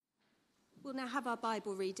We'll now have our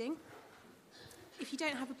Bible reading. If you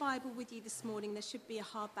don't have a Bible with you this morning, there should be a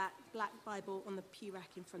hardback black Bible on the pew rack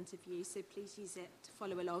in front of you, so please use it to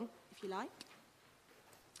follow along if you like.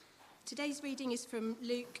 Today's reading is from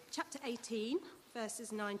Luke chapter 18,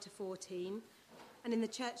 verses 9 to 14, and in the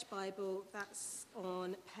Church Bible, that's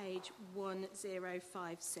on page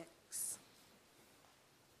 1056.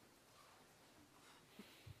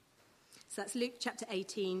 So that's Luke chapter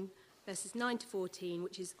 18, verses 9 to 14,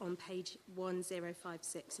 which is on page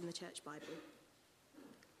 1056 in the Church Bible.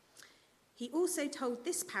 He also told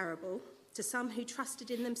this parable to some who trusted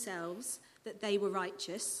in themselves that they were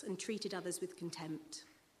righteous and treated others with contempt.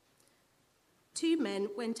 2 men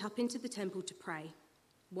went up into the temple to pray,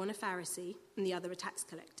 one a Pharisee and the other a tax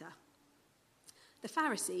collector. The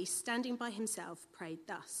Pharisee, standing by himself, prayed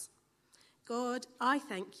thus: God, I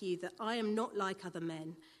thank you that I am not like other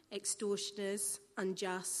men, extortioners,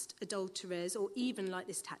 unjust, adulterers, or even like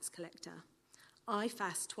this tax collector. I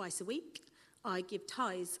fast twice a week. I give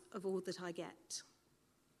tithes of all that I get.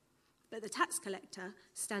 But the tax collector,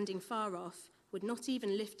 standing far off, would not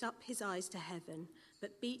even lift up his eyes to heaven,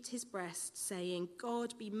 but beat his breast, saying,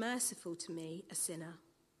 God, be merciful to me, a sinner.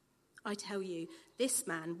 I tell you, this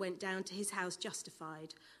man went down to his house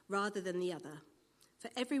justified, rather than the other.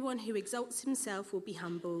 For everyone who exalts himself will be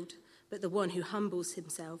humbled, but the one who humbles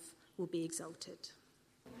himself will be exalted.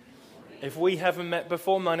 If we haven't met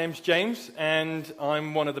before, my name's James, and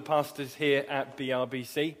I'm one of the pastors here at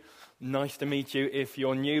BRBC. Nice to meet you if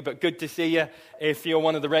you're new, but good to see you if you're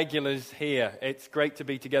one of the regulars here. It's great to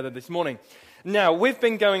be together this morning. Now, we've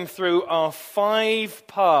been going through our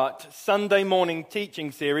 5-part Sunday morning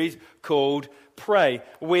teaching series called Pray,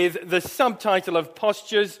 with the subtitle of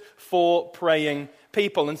Postures for Praying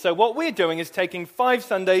People. And so what we're doing is taking 5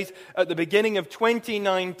 Sundays at the beginning of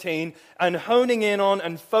 2019 and honing in on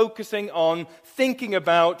and focusing on thinking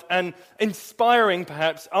about and inspiring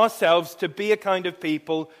perhaps ourselves to be a kind of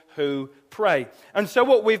people who pray. And so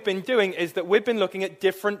what we've been doing is that we've been looking at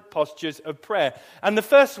different postures of prayer. And the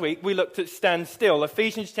first week we looked at stand still,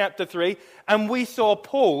 Ephesians chapter 3, and we saw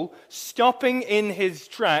Paul stopping in his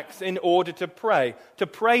tracks in order to pray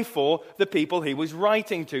for the people he was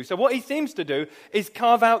writing to. So what he seems to do is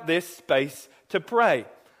carve out this space to pray.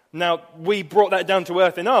 Now, we brought that down to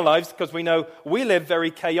earth in our lives because we know we live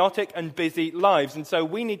very chaotic and busy lives. And so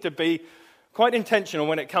we need to be quite intentional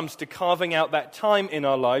when it comes to carving out that time in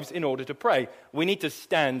our lives in order to pray. We need to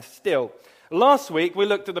stand still. Last week, we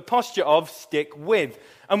looked at the posture of stick with.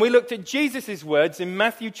 And we looked at Jesus' words in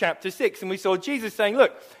Matthew chapter 6. And we saw Jesus saying,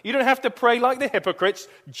 look, you don't have to pray like the hypocrites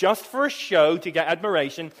just for a show to get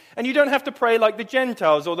admiration. And you don't have to pray like the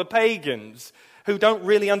Gentiles or the pagans who don't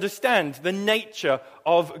really understand the nature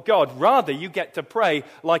of God. Rather, you get to pray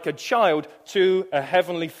like a child to a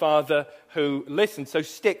heavenly Father who listens. So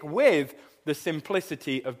stick with the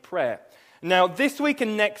simplicity of prayer. Now, this week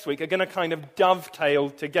and next week are going to kind of dovetail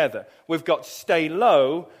together. We've got stay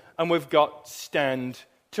low and we've got stand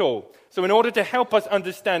tall. So in order to help us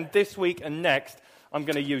understand this week and next, I'm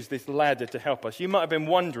going to use this ladder to help us. You might have been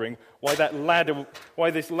wondering why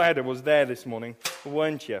this ladder was there this morning,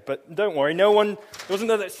 weren't you? But don't worry, it wasn't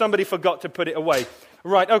that somebody forgot to put it away.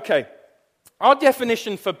 Right, okay. Our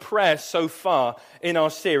definition for prayer so far in our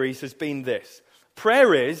series has been this.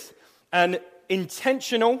 Prayer is an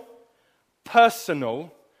intentional,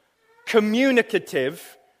 personal,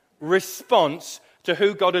 communicative response to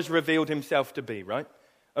who God has revealed himself to be, right?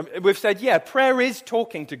 We've said, prayer is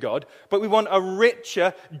talking to God, but we want a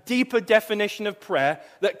richer, deeper definition of prayer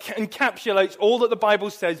that encapsulates all that the Bible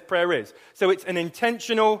says prayer is. So it's an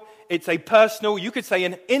intentional, it's a personal, you could say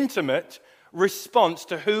an intimate response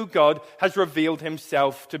to who God has revealed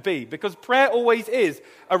himself to be. Because prayer always is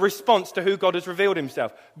a response to who God has revealed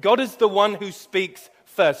himself. God is the one who speaks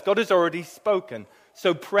first. God has already spoken.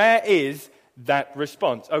 So prayer is that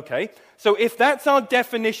response. Okay, so if that's our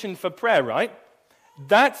definition for prayer, right?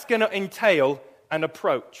 That's going to entail an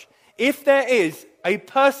approach. If there is a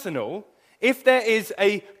personal, if there is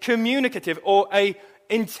a communicative or a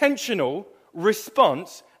intentional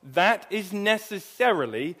response, that is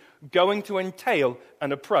necessarily going to entail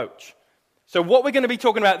an approach. So what we're going to be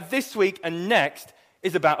talking about this week and next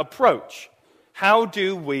is about approach. How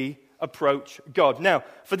do we approach God? Now,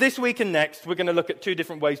 for this week and next, we're going to look at 2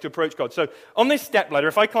 different ways to approach God. So on this step ladder,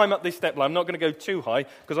 if I climb up this step ladder, I'm not going to go too high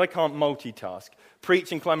because I can't multitask.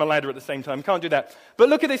 Preach and climb a ladder at the same time. Can't do that. But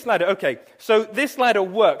look at this ladder. Okay, so this ladder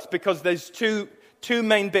works because there's two two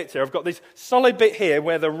main bits here. I've got this solid bit here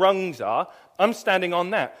where the rungs are. I'm standing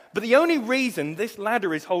on that. But the only reason this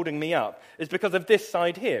ladder is holding me up is because of this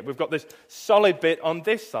side here. We've got this solid bit on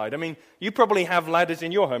this side. I mean, you probably have ladders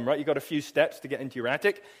in your home, right? You've got a few steps to get into your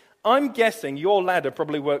attic. I'm guessing your ladder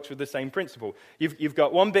probably works with the same principle. You've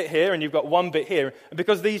got one bit here and you've got one bit here. And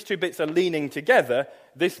because these two bits are leaning together,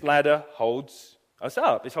 this ladder holds us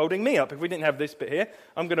up. It's holding me up. If we didn't have this bit here,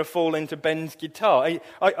 I'm going to fall into Ben's guitar.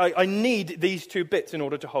 I need these two bits in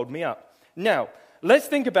order to hold me up. Now, let's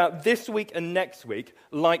think about this week and next week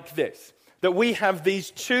like this. That we have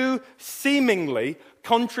these two seemingly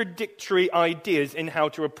contradictory ideas in how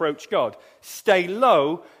to approach God. Stay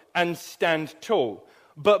low and stand tall.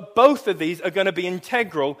 But both of these are going to be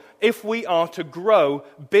integral if we are to grow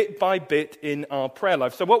bit by bit in our prayer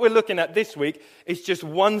life. So what we're looking at this week is just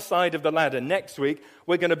one side of the ladder. Next week,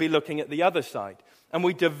 we're going to be looking at the other side. And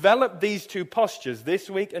we develop these two postures this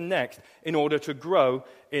week and next in order to grow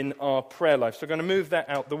in our prayer life. So we're going to move that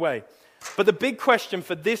out the way. But the big question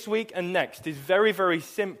for this week and next is very, very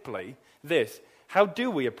simply this. How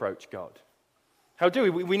do we approach God? How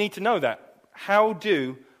do we? We need to know that. How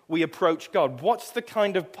do we approach God? What's the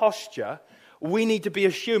kind of posture we need to be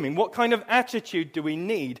assuming? What kind of attitude do we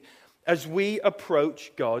need as we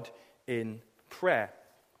approach God in prayer?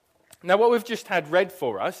 Now, what we've just had read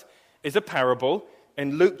for us is a parable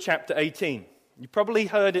in Luke chapter 18. You probably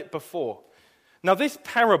heard it before. Now, this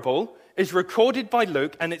parable is recorded by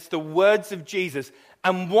Luke, and it's the words of Jesus.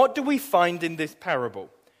 And what do we find in this parable?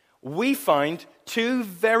 We find two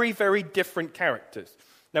very, very different characters.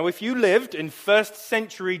 Now, if you lived in first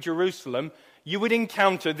century Jerusalem, you would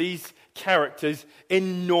encounter these characters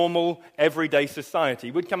in normal, everyday society.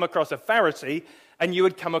 You would come across a Pharisee, and you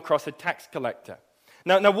would come across a tax collector.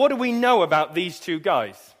 Now, what do we know about these two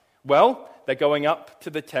guys? Well, they're going up to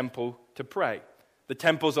the temple to pray. The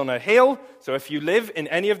temple's on a hill, so if you live in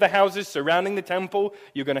any of the houses surrounding the temple,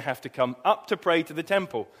 you're going to have to come up to pray to the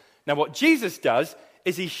temple. Now, what Jesus does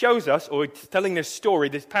is he shows us, or he's telling this story,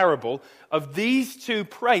 this parable, of these two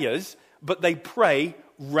prayers, but they pray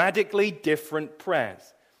radically different prayers.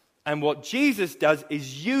 And what Jesus does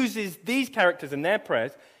is uses these characters and their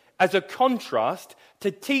prayers as a contrast to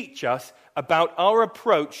teach us about our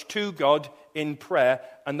approach to God in prayer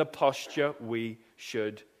and the posture we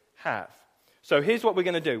should have. So here's what we're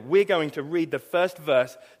going to do. We're going to read the first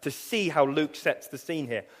verse to see how Luke sets the scene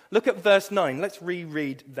here. Look at verse 9. Let's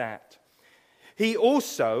reread that. He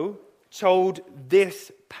also told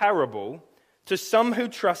this parable to some who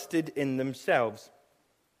trusted in themselves,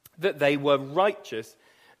 that they were righteous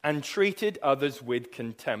and treated others with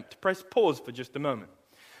contempt. Press pause for just a moment.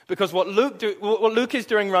 Because what Luke is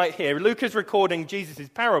doing right here, Luke is recording Jesus'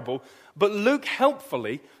 parable, but Luke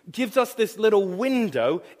helpfully gives us this little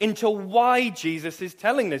window into why Jesus is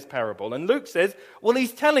telling this parable. And Luke says, well,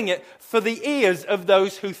 he's telling it for the ears of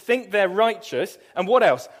those who think they're righteous. And what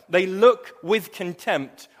else? They look with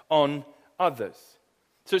contempt on others.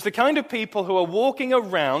 So it's the kind of people who are walking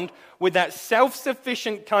around with that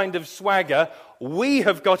self-sufficient kind of swagger. We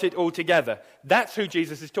have got it all together. That's who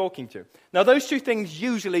Jesus is talking to. Now, those two things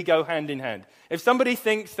usually go hand in hand. If somebody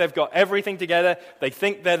thinks they've got everything together, they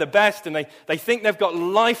think they're the best, and they think they've got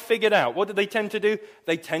life figured out, what do they tend to do?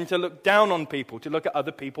 They tend to look down on people, to look at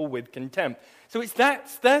other people with contempt. So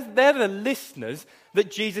they're the listeners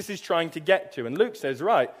that Jesus is trying to get to. And Luke says,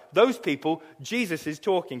 right, those people Jesus is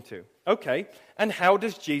talking to. Okay, and how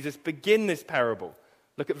does Jesus begin this parable?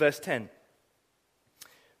 Look at verse 10.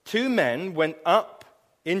 2 men went up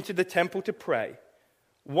into the temple to pray,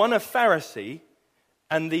 one a Pharisee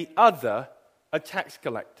and the other a tax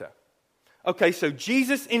collector. Okay, so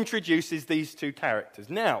Jesus introduces these two characters.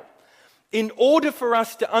 Now, in order for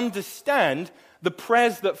us to understand the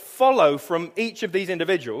prayers that follow from each of these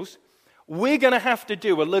individuals, we're going to have to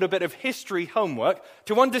do a little bit of history homework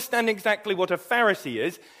to understand exactly what a Pharisee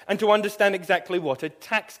is and to understand exactly what a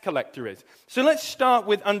tax collector is. So let's start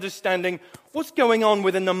with understanding what's going on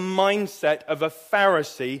within the mindset of a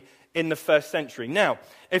Pharisee in the first century. Now,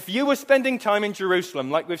 if you were spending time in Jerusalem,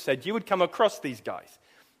 like we've said, you would come across these guys.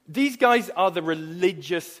 These guys are the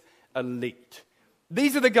religious elite.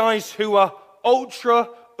 These are the guys who are ultra,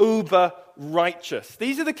 uber righteous.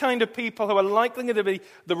 These are the kind of people who are likely to be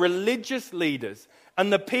the religious leaders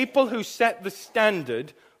and the people who set the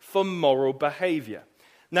standard for moral behavior.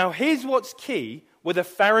 Now, here's what's key with a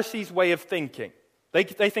Pharisee's way of thinking. They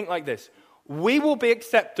think like this. We will be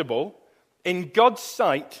acceptable in God's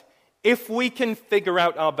sight if we can figure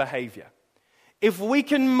out our behavior. If we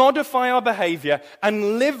can modify our behavior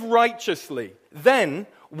and live righteously, then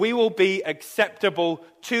we will be acceptable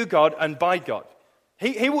to God and by God.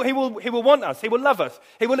 He will want us. He will love us.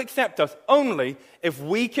 He will accept us only if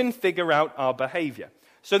we can figure out our behavior.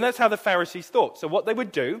 So that's how the Pharisees thought. So what they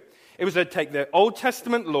would do, it was they'd take the Old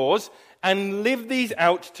Testament laws and live these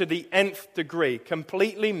out to the nth degree,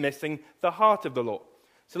 completely missing the heart of the law.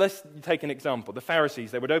 So let's take an example. The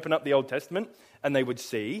Pharisees, they would open up the Old Testament and they would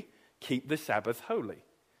see, keep the Sabbath holy.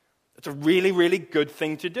 It's a really, really good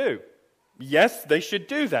thing to do. Yes, they should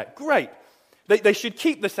do that. Great. They should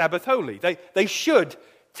keep the Sabbath holy. They should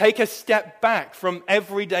take a step back from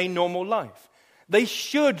everyday normal life. They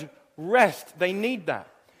should rest. They need that.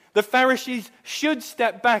 The Pharisees should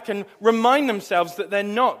step back and remind themselves that they're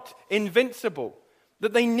not invincible,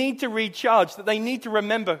 that they need to recharge, that they need to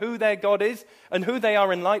remember who their God is and who they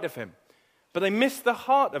are in light of him. But they missed the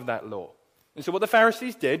heart of that law. And so what the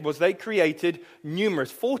Pharisees did was they created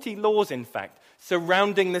numerous, 40 laws in fact,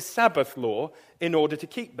 surrounding the Sabbath law in order to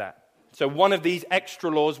keep that. So one of these extra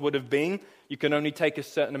laws would have been you can only take a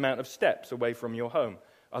certain amount of steps away from your home.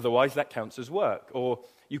 Otherwise that counts as work. Or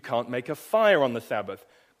you can't make a fire on the Sabbath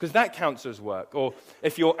because that counts as work. Or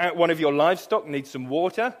if one of your livestock needs some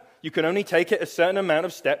water, you can only take it a certain amount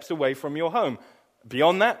of steps away from your home.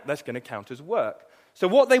 Beyond that, that's going to count as work. So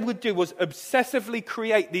what they would do was obsessively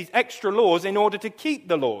create these extra laws in order to keep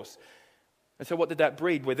the laws. And so what did that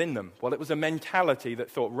breed within them? Well, it was a mentality that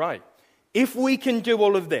thought, right, if we can do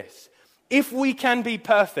all of this, if we can be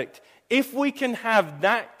perfect, if we can have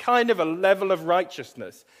that kind of a level of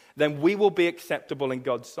righteousness, then we will be acceptable in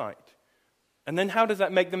God's sight. And then how does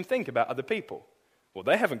that make them think about other people? Well,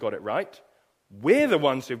 they haven't got it right. We're the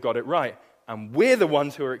ones who've got it right, and we're the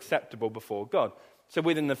ones who are acceptable before God. So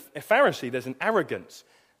within the Pharisee, there's an arrogance,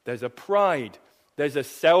 there's a pride, there's a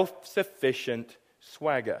self-sufficient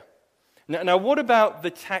swagger. Now what about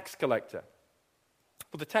the tax collector?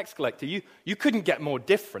 Well, the tax collector, you couldn't get more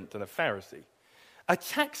different than a Pharisee. A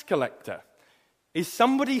tax collector is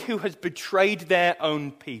somebody who has betrayed their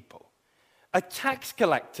own people. A tax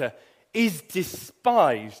collector is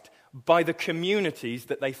despised by the communities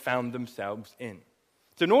that they found themselves in.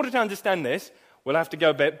 So in order to understand this, we'll have to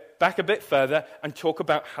go back a bit further and talk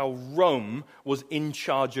about how Rome was in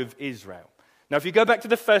charge of Israel. Now, if you go back to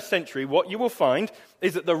the first century, what you will find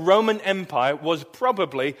is that the Roman Empire was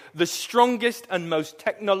probably the strongest and most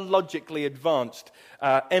technologically advanced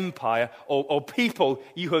empire or people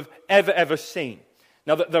you have ever seen.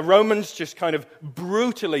 Now, the Romans just kind of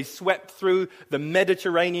brutally swept through the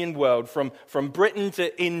Mediterranean world from Britain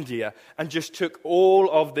to India and just took all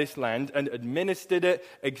of this land and administered it,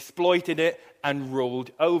 exploited it, and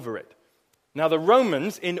ruled over it. Now, the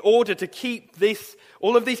Romans, in order to keep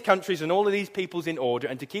all of these countries and all of these peoples in order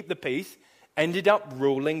and to keep the peace, ended up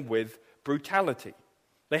ruling with brutality.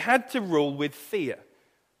 They had to rule with fear.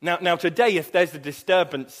 Now today, if there's a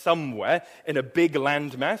disturbance somewhere in a big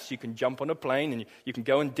landmass, you can jump on a plane and you can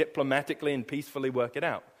go and diplomatically and peacefully work it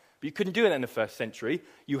out. But you couldn't do it in the first century.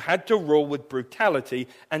 You had to rule with brutality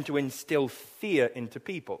and to instill fear into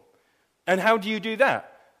people. And how do you do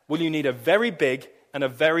that? Well, you need a very big and a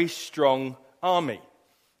very strong army.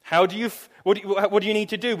 What do you need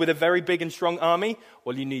to do with a very big and strong army?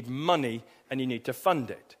 Well, you need money and you need to fund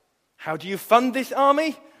it. How do you fund this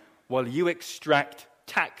army? Well, you extract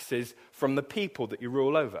taxes from the people that you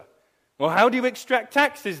rule over. Well, how do you extract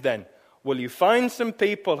taxes then? Well, you find some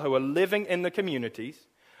people who are living in the communities,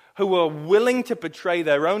 who are willing to betray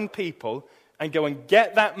their own people and go and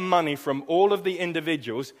get that money from all of the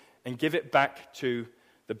individuals and give it back to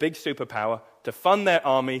the big superpower to fund their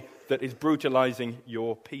army that is brutalizing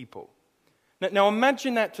your people. Now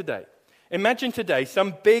imagine that today. Imagine today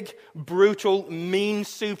some big, brutal, mean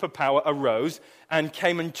superpower arose and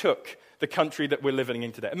came and took the country that we're living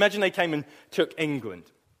in today. Imagine they came and took England.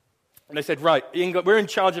 And they said, right, England, we're in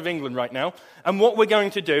charge of England right now, and what we're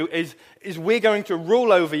going to do is we're going to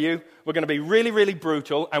rule over you, we're going to be really, really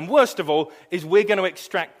brutal, and worst of all, is we're going to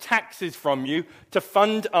extract taxes from you to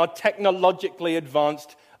fund our technologically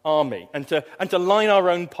advanced army and to line our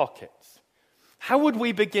own pockets. How would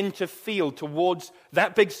we begin to feel towards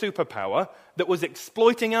that big superpower that was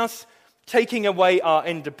exploiting us, taking away our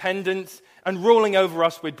independence, and ruling over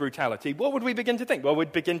us with brutality? What would we begin to think? Well,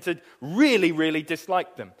 we'd begin to really, really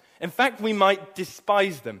dislike them. In fact, we might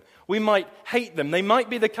despise them. We might hate them. They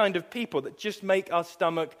might be the kind of people that just make our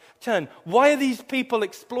stomach turn. Why are these people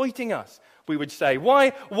exploiting us? We would say.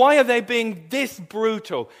 Why are they being this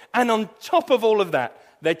brutal? And on top of all of that,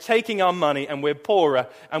 they're taking our money and we're poorer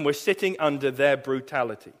and we're sitting under their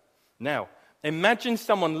brutality. Now, imagine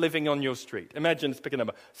someone living on your street. Imagine, let's pick a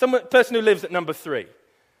number. Person who lives at number 3.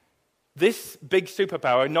 This big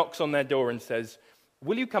superpower knocks on their door and says,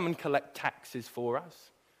 will you come and collect taxes for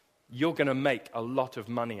us? You're going to make a lot of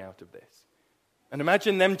money out of this. And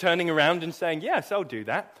imagine them turning around and saying, yes, I'll do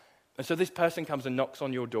that. And so this person comes and knocks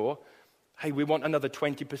on your door. Hey, we want another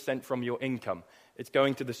 20% from your income. It's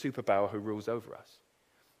going to the superpower who rules over us.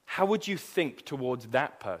 How would you think towards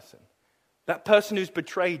that person? That person who's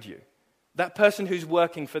betrayed you? That person who's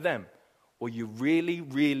working for them? Or you really,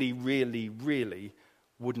 really, really, really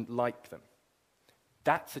wouldn't like them?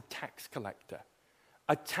 That's a tax collector.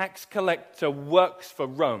 A tax collector works for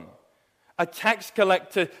Rome. A tax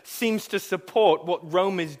collector seems to support what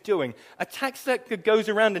Rome is doing. A tax collector goes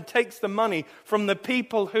around and takes the money from the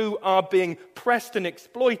people who are being pressed and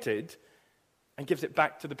exploited and gives it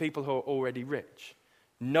back to the people who are already rich.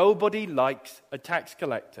 Nobody likes a tax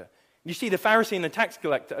collector. You see, the Pharisee and the tax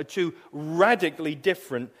collector are two radically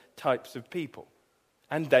different types of people.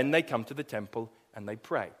 And then they come to the temple and they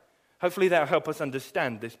pray. Hopefully that will help us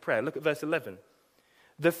understand this prayer. Look at verse 11.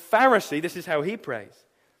 The Pharisee, this is how he prays.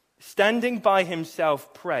 Standing by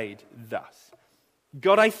himself prayed thus.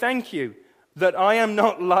 God, I thank you that I am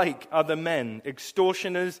not like other men,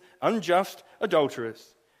 extortioners, unjust,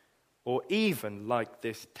 adulterers, or even like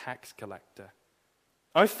this tax collector.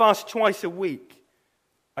 I fast twice a week.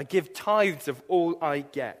 I give tithes of all I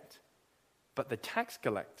get. But the tax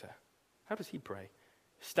collector, how does he pray?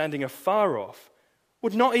 Standing afar off,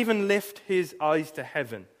 would not even lift his eyes to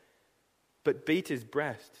heaven, but beat his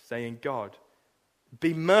breast, saying, God,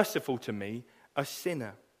 be merciful to me, a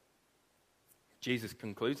sinner. Jesus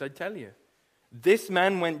concludes, I tell you, this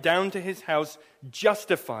man went down to his house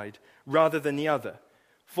justified rather than the other.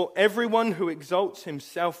 For everyone who exalts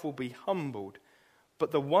himself will be humbled,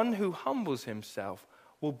 but the one who humbles himself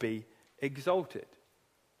will be exalted.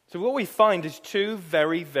 So what we find is two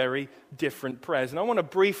very, very different prayers. And I want to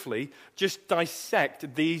briefly just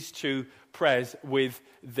dissect these two prayers with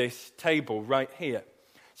this table right here.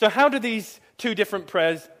 So how do these two different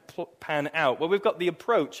prayers pan out? Well, we've got the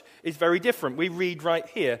approach is very different. We read right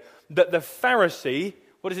here that the Pharisee,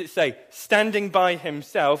 what does it say? Standing by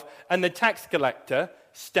himself, and the tax collector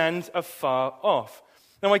stands afar off.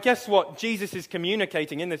 Now, I guess what Jesus is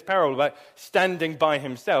communicating in this parable about standing by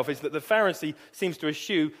himself is that the Pharisee seems to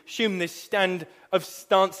assume this stance of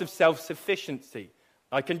self-sufficiency.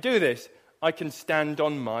 I can do this. I can stand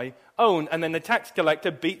on my own. And then the tax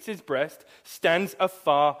collector beats his breast, stands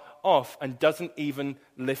afar off, and doesn't even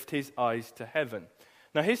lift his eyes to heaven.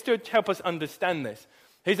 Now, here's to help us understand this.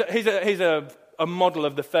 Here's a model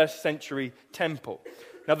of the first century temple.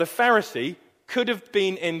 Now, the Pharisee could have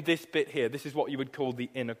been in this bit here. This is what you would call the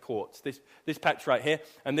inner courts. This patch right here,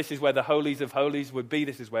 and this is where the holies of holies would be.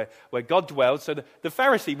 This is where God dwells. So the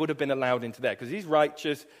Pharisee would have been allowed into there because he's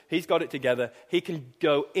righteous, he's got it together, he can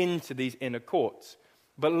go into these inner courts.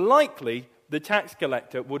 But likely, the tax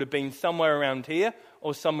collector would have been somewhere around here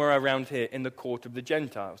or somewhere around here in the court of the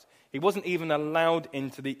Gentiles. He wasn't even allowed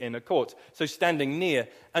into the inner courts. So standing near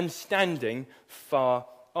and standing far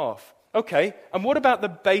off. Okay, and what about the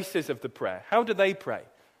basis of the prayer? How do they pray?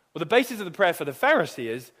 Well, the basis of the prayer for the Pharisee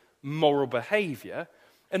is moral behavior,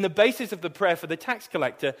 and the basis of the prayer for the tax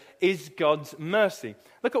collector is God's mercy.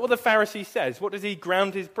 Look at what the Pharisee says. What does he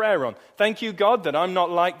ground his prayer on? Thank you, God, that I'm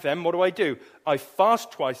not like them. What do? I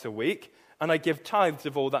fast twice a week, and I give tithes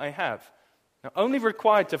of all that I have. Now, only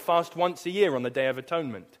required to fast once a year on the Day of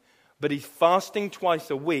Atonement, but he's fasting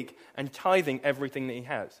twice a week and tithing everything that he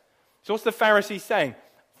has. So what's the Pharisee saying?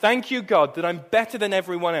 Thank you, God, that I'm better than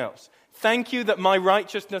everyone else. Thank you that my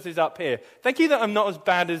righteousness is up here. Thank you that I'm not as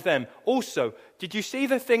bad as them. Also, did you see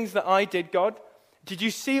the things that I did, God? Did you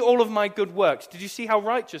see all of my good works? Did you see how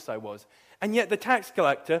righteous I was? And yet the tax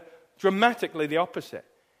collector, dramatically the opposite.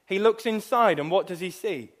 He looks inside, and what does he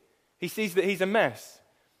see? He sees that he's a mess.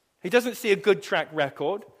 He doesn't see a good track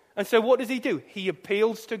record. And so what does he do? He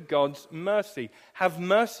appeals to God's mercy. Have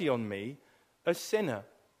mercy on me, a sinner.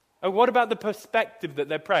 And what about the perspective that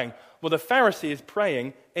they're praying? Well, the Pharisee is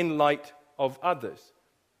praying in light of others.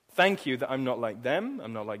 Thank you that I'm not like them,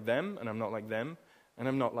 I'm not like them, and I'm not like them, and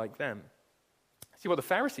I'm not like them. See what the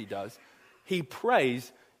Pharisee does? He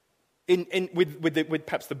prays with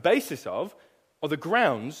perhaps the basis of, or the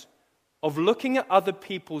grounds of looking at other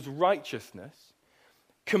people's righteousness,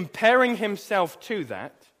 comparing himself to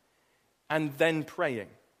that, and then praying.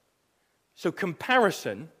 So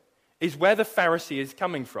comparison is where the Pharisee is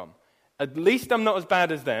coming from. At least I'm not as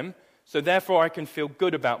bad as them, so therefore I can feel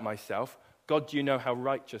good about myself. God, do you know how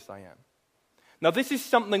righteous I am? Now, this is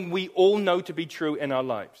something we all know to be true in our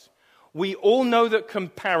lives. We all know that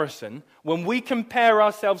comparison, when we compare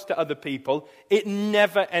ourselves to other people, it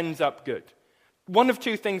never ends up good. One of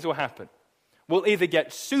two things will happen. We'll either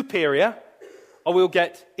get superior or we'll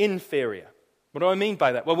get inferior. What do I mean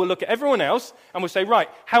by that? Well, we'll look at everyone else and we'll say, right,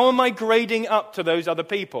 how am I grading up to those other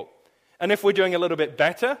people? And if we're doing a little bit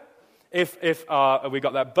better, if we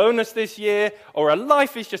got that bonus this year, or our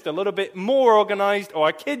life is just a little bit more organized, or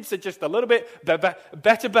our kids are just a little bit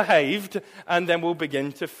better behaved, and then we'll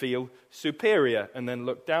begin to feel superior and then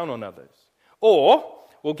look down on others. Or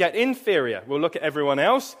we'll get inferior. We'll look at everyone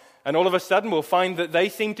else, and all of a sudden we'll find that they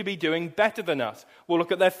seem to be doing better than us. We'll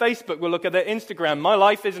look at their Facebook, we'll look at their Instagram. My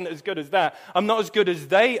life isn't as good as that. I'm not as good as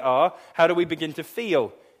they are. How do we begin to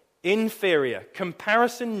feel? Inferior.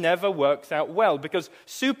 Comparison never works out well, because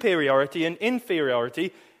superiority and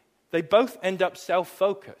inferiority, they both end up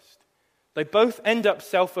self-focused. They both end up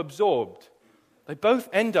self-absorbed. They both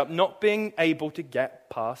end up not being able to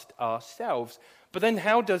get past ourselves. But then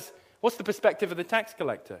what's the perspective of the tax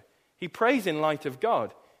collector? He prays in light of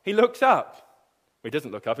God. He looks up. Well, he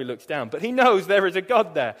doesn't look up, he looks down. But he knows there is a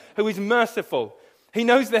God there who is merciful. He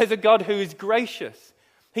knows there's a God who is gracious.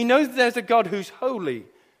 He knows there's a God who's holy.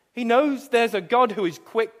 He knows there's a God who is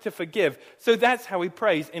quick to forgive. So that's how he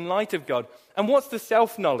prays in light of God. And what's the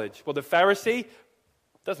self-knowledge? Well, the Pharisee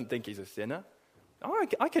doesn't think he's a sinner. Oh,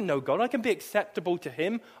 I can know God. I can be acceptable to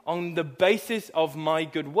him on the basis of my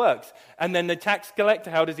good works. And then the tax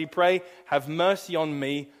collector, how does he pray? Have mercy on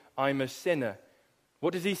me, I'm a sinner.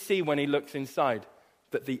 What does he see when he looks inside?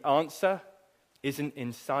 That the answer isn't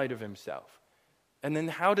inside of himself. And then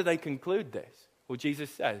how do they conclude this? Well, Jesus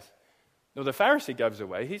says, no, the Pharisee goes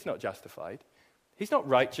away. He's not justified. He's not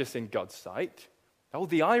righteous in God's sight. Oh,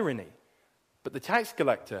 the irony. But the tax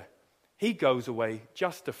collector, he goes away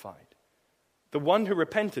justified. The one who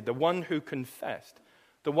repented, the one who confessed,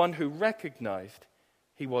 the one who recognized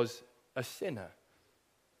he was a sinner.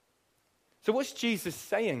 So what's Jesus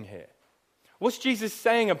saying here? What's Jesus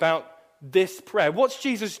saying about this prayer? What's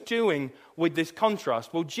Jesus doing with this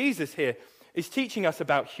contrast? Well, Jesus here is teaching us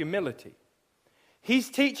about humility.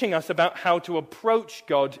 He's teaching us about how to approach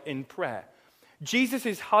God in prayer. Jesus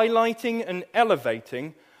is highlighting and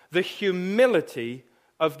elevating the humility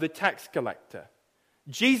of the tax collector.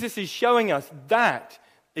 Jesus is showing us that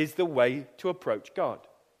is the way to approach God.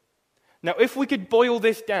 Now, if we could boil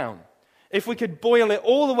this down, if we could boil it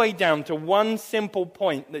all the way down to one simple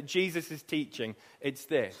point that Jesus is teaching, it's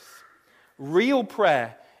this. Real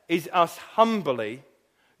prayer is us humbly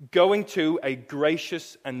going to a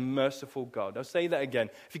gracious and merciful God. I'll say that again.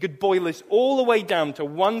 If you could boil this all the way down to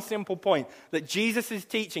one simple point that Jesus is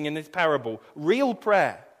teaching in this parable, real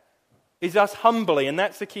prayer is us humbly, and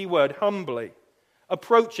that's the key word, humbly,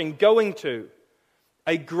 approaching, going to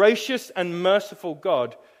a gracious and merciful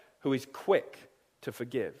God who is quick to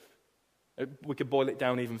forgive. We could boil it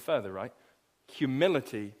down even further, right?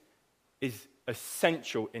 Humility is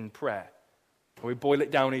essential in prayer. We boil it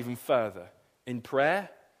down even further. In prayer,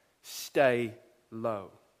 stay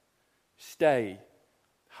low. Stay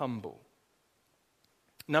humble.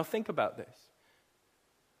 Now think about this.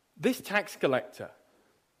 This tax collector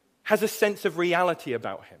has a sense of reality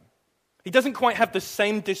about him. He doesn't quite have the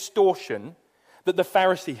same distortion that the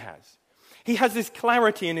Pharisee has. He has this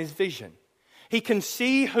clarity in his vision. He can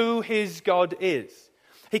see who his God is.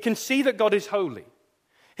 He can see that God is holy.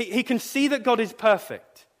 He can see that God is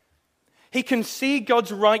perfect. He can see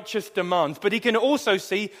God's righteous demands, but he can also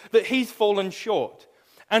see that he's fallen short.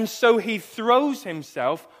 And so he throws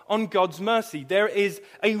himself on God's mercy. There is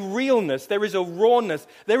a realness, there is a rawness,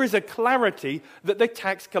 there is a clarity that the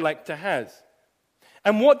tax collector has.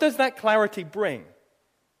 And what does that clarity bring?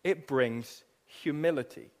 It brings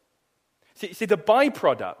humility. See, the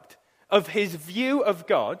byproduct of his view of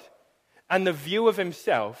God and the view of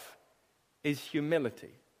himself is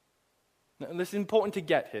humility. Now, this is important to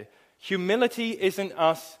get here. Humility isn't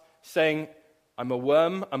us saying, I'm a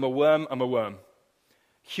worm, I'm a worm, I'm a worm.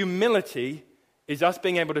 Humility is us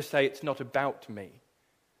being able to say, it's not about me.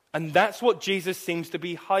 And that's what Jesus seems to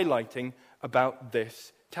be highlighting about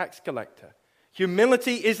this tax collector.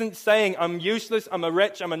 Humility isn't saying, I'm useless, I'm a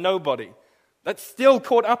wretch, I'm a nobody. That's still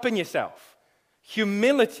caught up in yourself.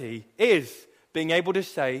 Humility is being able to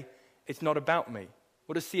say, it's not about me.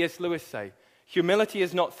 What does C.S. Lewis say? Humility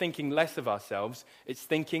is not thinking less of ourselves, it's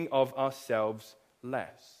thinking of ourselves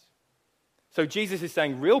less. So Jesus is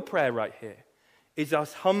saying real prayer right here is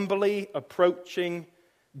us humbly approaching,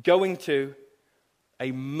 going to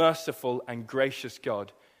a merciful and gracious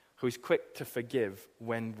God who is quick to forgive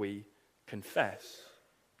when we confess.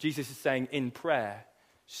 Jesus is saying in prayer,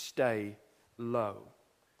 stay low.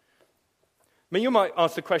 I mean, you might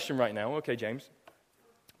ask the question right now, okay, James,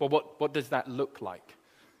 well, what does that look like?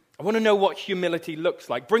 I want to know what humility looks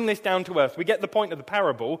like. Bring this down to earth. We get the point of the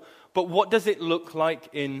parable, but what does it look like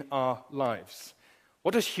in our lives?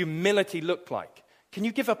 What does humility look like? Can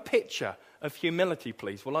you give a picture of humility,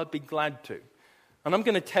 please? Well, I'd be glad to. And I'm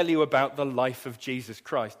going to tell you about the life of Jesus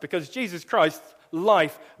Christ, because Jesus Christ's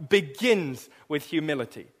life begins with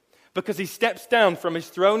humility, because he steps down from his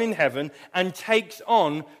throne in heaven and takes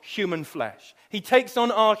on human flesh. He takes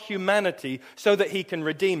on our humanity so that he can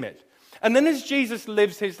redeem it. And then as Jesus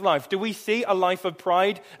lives his life, do we see a life of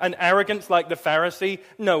pride and arrogance like the Pharisee?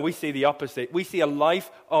 No, we see the opposite. We see a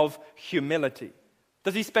life of humility.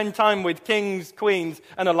 Does he spend time with kings, queens,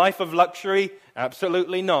 and a life of luxury?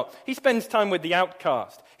 Absolutely not. He spends time with the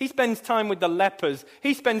outcast. He spends time with the lepers.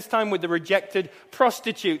 He spends time with the rejected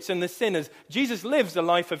prostitutes and the sinners. Jesus lives a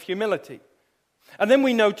life of humility. And then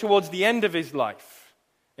we know towards the end of his life,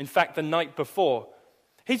 in fact, the night before,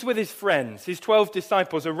 he's with his friends, his 12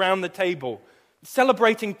 disciples around the table,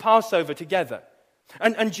 celebrating Passover together.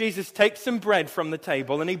 And Jesus takes some bread from the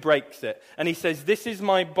table and he breaks it. And he says, "This is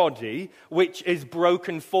my body, which is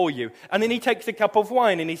broken for you." And then he takes a cup of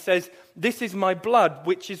wine and he says, "This is my blood,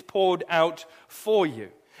 which is poured out for you."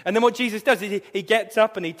 And then what Jesus does is he gets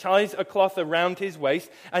up and he ties a cloth around his waist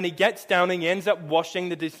and he gets down and he ends up washing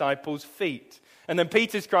the disciples' feet. And then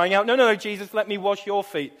Peter's crying out, no, Jesus, let me wash your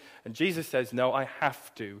feet. And Jesus says, "No, I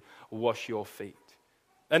have to wash your feet."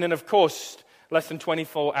 And then, of course, less than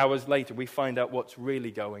 24 hours later, we find out what's really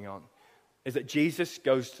going on, is that Jesus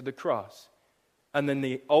goes to the cross. And then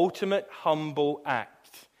the ultimate humble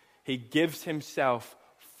act, he gives himself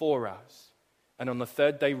for us. And on the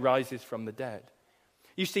third day rises from the dead.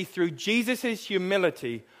 You see, through Jesus'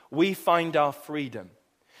 humility, we find our freedom.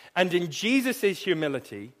 And in Jesus'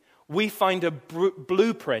 humility, we find a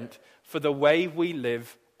blueprint for the way we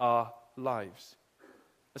live our lives.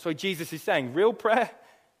 That's why Jesus is saying, real prayer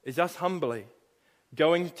is us humbly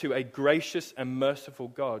going to a gracious and merciful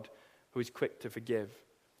God who is quick to forgive.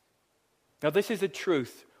 Now, this is a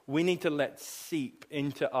truth we need to let seep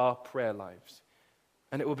into our prayer lives,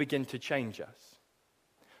 and it will begin to change us.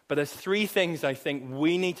 But there's three things I think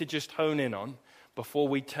we need to just hone in on before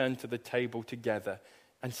we turn to the table together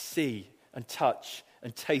and see and touch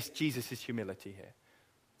and taste Jesus' humility here.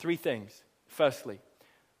 Three things. Firstly,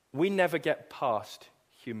 we never get past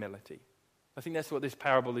humility. I think that's what this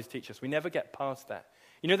parable is teaching us. We never get past that.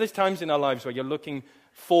 You know, there's times in our lives where you're looking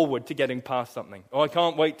forward to getting past something. Oh, I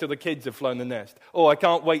can't wait till the kids have flown the nest. Oh, I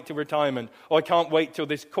can't wait till retirement. Oh, I can't wait till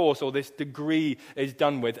this course or this degree is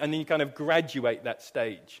done with. And then you kind of graduate that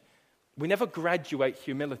stage. We never graduate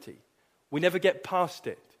humility. We never get past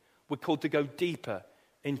it. We're called to go deeper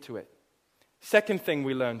into it. Second thing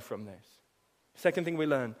we learn from this. Second thing we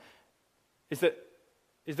learn is that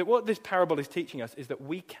what this parable is teaching us is that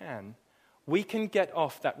we can get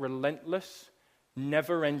off that relentless,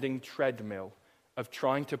 never-ending treadmill of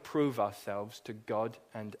trying to prove ourselves to God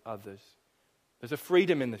and others. There's a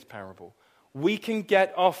freedom in this parable. We can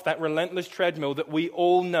get off that relentless treadmill that we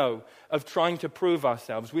all know of trying to prove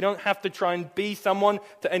ourselves. We don't have to try and be someone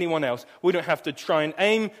to anyone else. We don't have to try and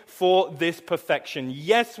aim for this perfection.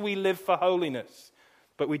 Yes, we live for holiness,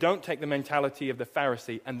 but we don't take the mentality of the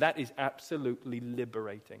Pharisee, and that is absolutely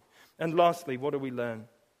liberating. And lastly, what do we learn?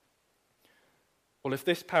 Well, if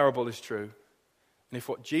this parable is true, and if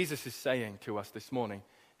what Jesus is saying to us this morning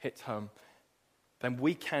hits home, then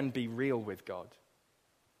we can be real with God.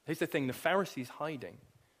 Here's the thing, the Pharisee's hiding.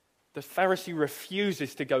 The Pharisee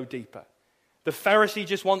refuses to go deeper. The Pharisee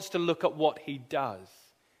just wants to look at what he does.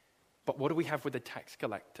 But what do we have with the tax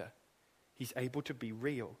collector? He's able to be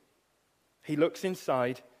real. He looks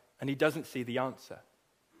inside and he doesn't see the answer.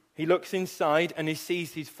 He looks inside and he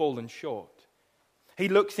sees he's fallen short. He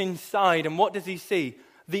looks inside and what does he see?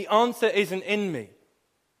 The answer isn't in me.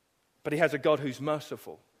 But he has a God who's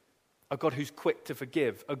merciful, a God who's quick to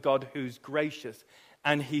forgive, a God who's gracious.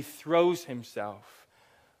 And he throws himself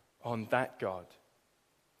on that God.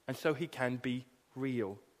 And so he can be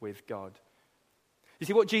real with God. You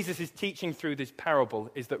see, what Jesus is teaching through this parable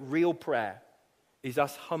is that real prayer is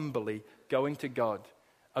us humbly going to God,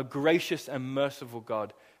 a gracious and merciful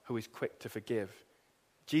God who is quick to forgive.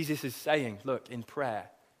 Jesus is saying, look, in prayer,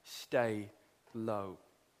 stay low.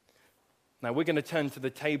 Now, we're going to turn to the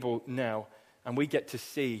table now, and we get to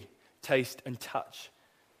see, taste, and touch,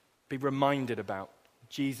 be reminded about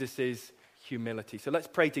Jesus' humility. So let's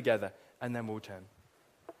pray together, and then we'll turn.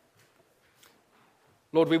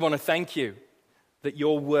 Lord, we want to thank you that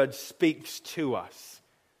your word speaks to us,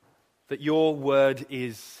 that your word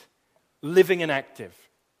is living and active.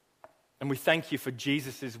 And we thank you for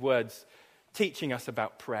Jesus' words teaching us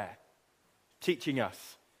about prayer, teaching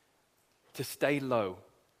us to stay low,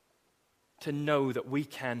 to know that we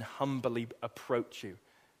can humbly approach you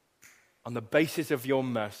on the basis of your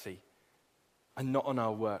mercy and not on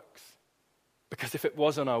our works. Because if it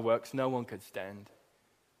was on our works, no one could stand.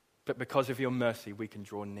 But because of your mercy, we can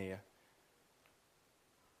draw near.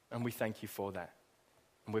 And we thank you for that.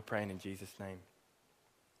 And we're praying in Jesus' name.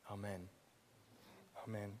 Amen.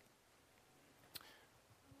 Amen.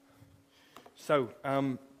 So,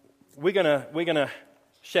 we're gonna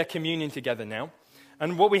share communion together now.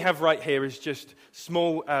 And what we have right here is just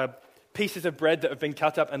small pieces of bread that have been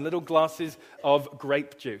cut up and little glasses of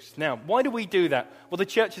grape juice. Now, why do we do that? Well, the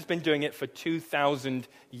church has been doing it for 2,000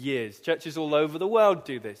 years. Churches all over the world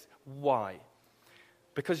do this. Why?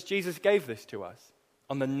 Because Jesus gave this to us.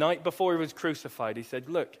 On the night before he was crucified, he said,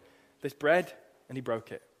 look, this bread, and he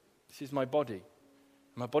broke it. This is my body.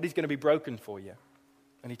 My body's going to be broken for you.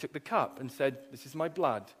 And he took the cup and said, this is my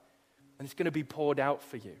blood, and it's going to be poured out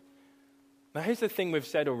for you. Now, here's the thing we've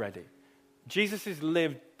said already. Jesus has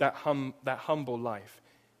lived that humble life,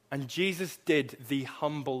 and Jesus did the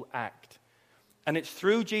humble act. And it's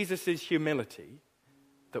through Jesus' humility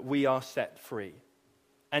that we are set free.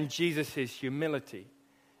 And Jesus' humility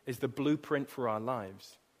is the blueprint for our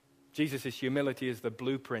lives. Jesus' humility is the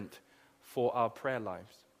blueprint for our prayer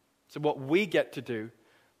lives. So what we get to do,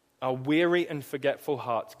 our weary and forgetful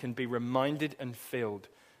hearts can be reminded and filled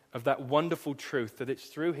of that wonderful truth that it's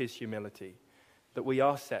through his humility that we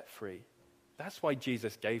are set free. That's why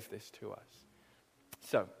Jesus gave this to us.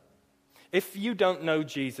 So, if you don't know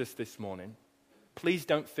Jesus this morning, please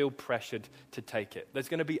don't feel pressured to take it. There's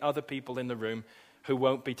going to be other people in the room who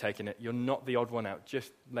won't be taking it. You're not the odd one out.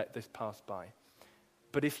 Just let this pass by.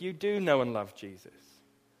 But if you do know and love Jesus,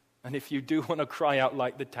 and if you do want to cry out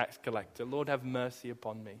like the tax collector, Lord, have mercy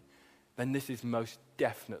upon me, then this is most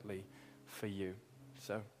definitely for you.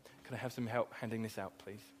 So, can I have some help handing this out,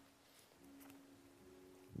 please?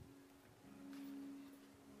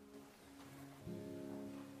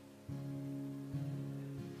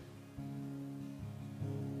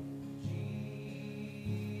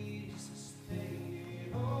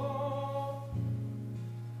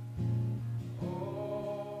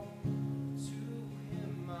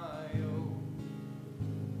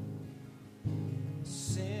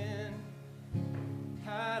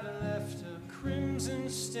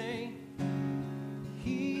 Stain,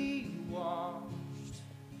 he washed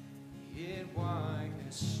it white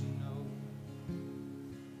as snow.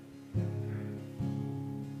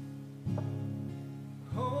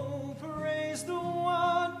 Oh, praise the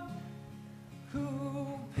one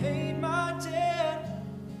who paid my debt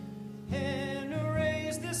and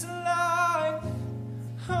raised this life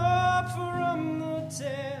up from the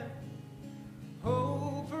dead.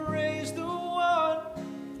 Oh, praise the one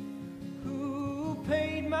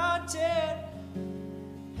paid my debt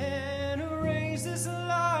and raised this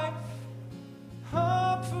life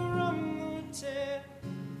up from the dead.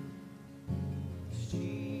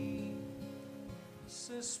 Jesus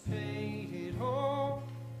paid it all.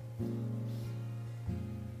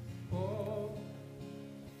 Oh,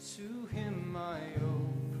 to him I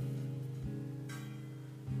owe.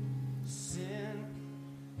 Sin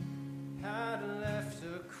had left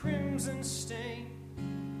a crimson stain.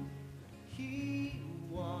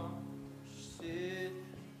 Washed it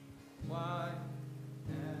white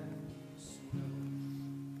as snow.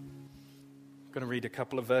 I'm going to read a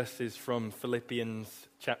couple of verses from Philippians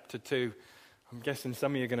chapter 2. I'm guessing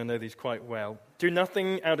some of you are going to know these quite well. Do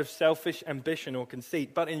nothing out of selfish ambition or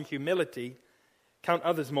conceit, but in humility count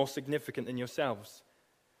others more significant than yourselves.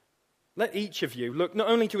 Let each of you look not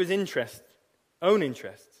only to his own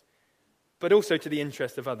interests, but also to the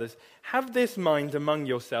interest of others. Have this mind among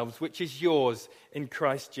yourselves, which is yours in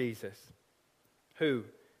Christ Jesus, who,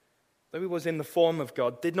 though he was in the form of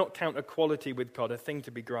God, did not count equality with God a thing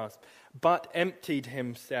to be grasped, but emptied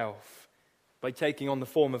himself by taking on the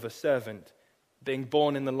form of a servant, being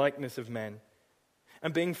born in the likeness of men.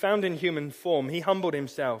 And being found in human form, he humbled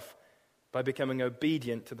himself by becoming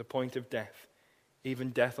obedient to the point of death, even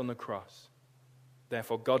death on the cross.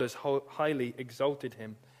 Therefore, God has highly exalted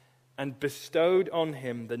him and bestowed on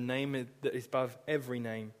him the name that is above every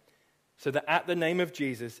name, so that at the name of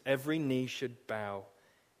Jesus every knee should bow,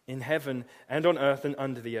 in heaven and on earth and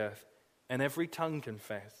under the earth, and every tongue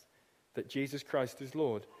confess that Jesus Christ is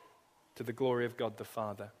Lord, to the glory of God the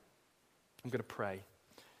Father. I'm going to pray.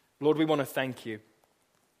 Lord, we want to thank you.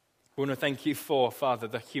 We want to thank you for, Father,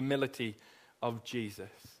 the humility of Jesus,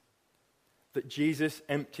 that Jesus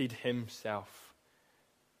emptied himself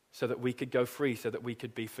so that we could go free, so that we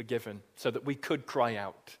could be forgiven, so that we could cry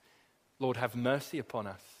out, Lord, have mercy upon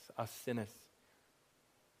us sinners.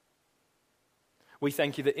 We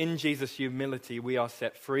thank you that in Jesus' humility we are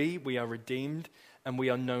set free, we are redeemed, and we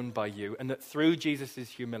are known by you, and that through Jesus'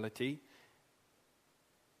 humility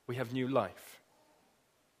we have new life.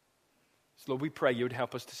 So Lord, we pray you would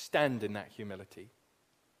help us to stand in that humility,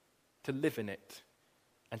 to live in it,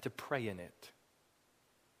 and to pray in it.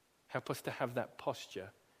 Help us to have that posture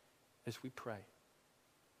as we pray.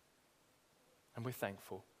 And we're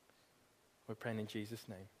thankful. We're praying in Jesus'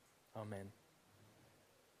 name. Amen.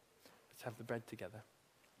 Let's have the bread together.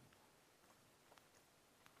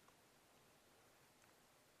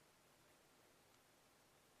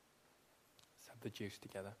 Let's have the juice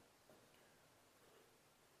together.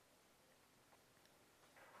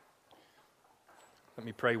 Let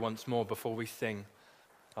me pray once more before we sing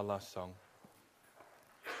our last song.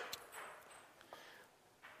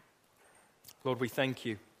 Lord, we thank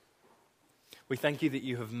you. We thank you that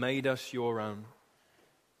you have made us your own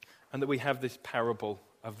and that we have this parable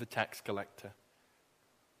of the tax collector.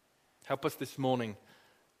 Help us this morning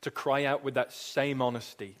to cry out with that same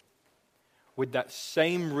honesty, with that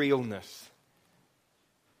same realness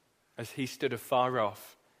as he stood afar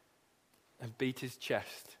off and beat his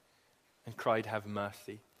chest and cried, "Have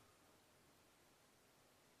mercy."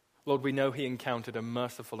 Lord, we know he encountered a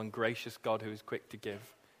merciful and gracious God who is quick to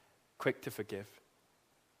give, quick to forgive.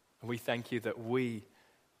 And we thank you that we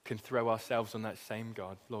can throw ourselves on that same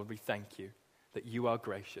God. Lord, we thank you that you are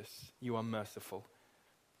gracious, you are merciful,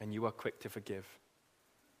 and you are quick to forgive.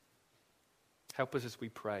 Help us as we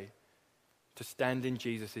pray to stand in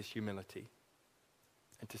Jesus' humility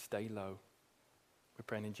and to stay low. We're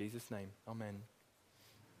praying in Jesus' name. Amen.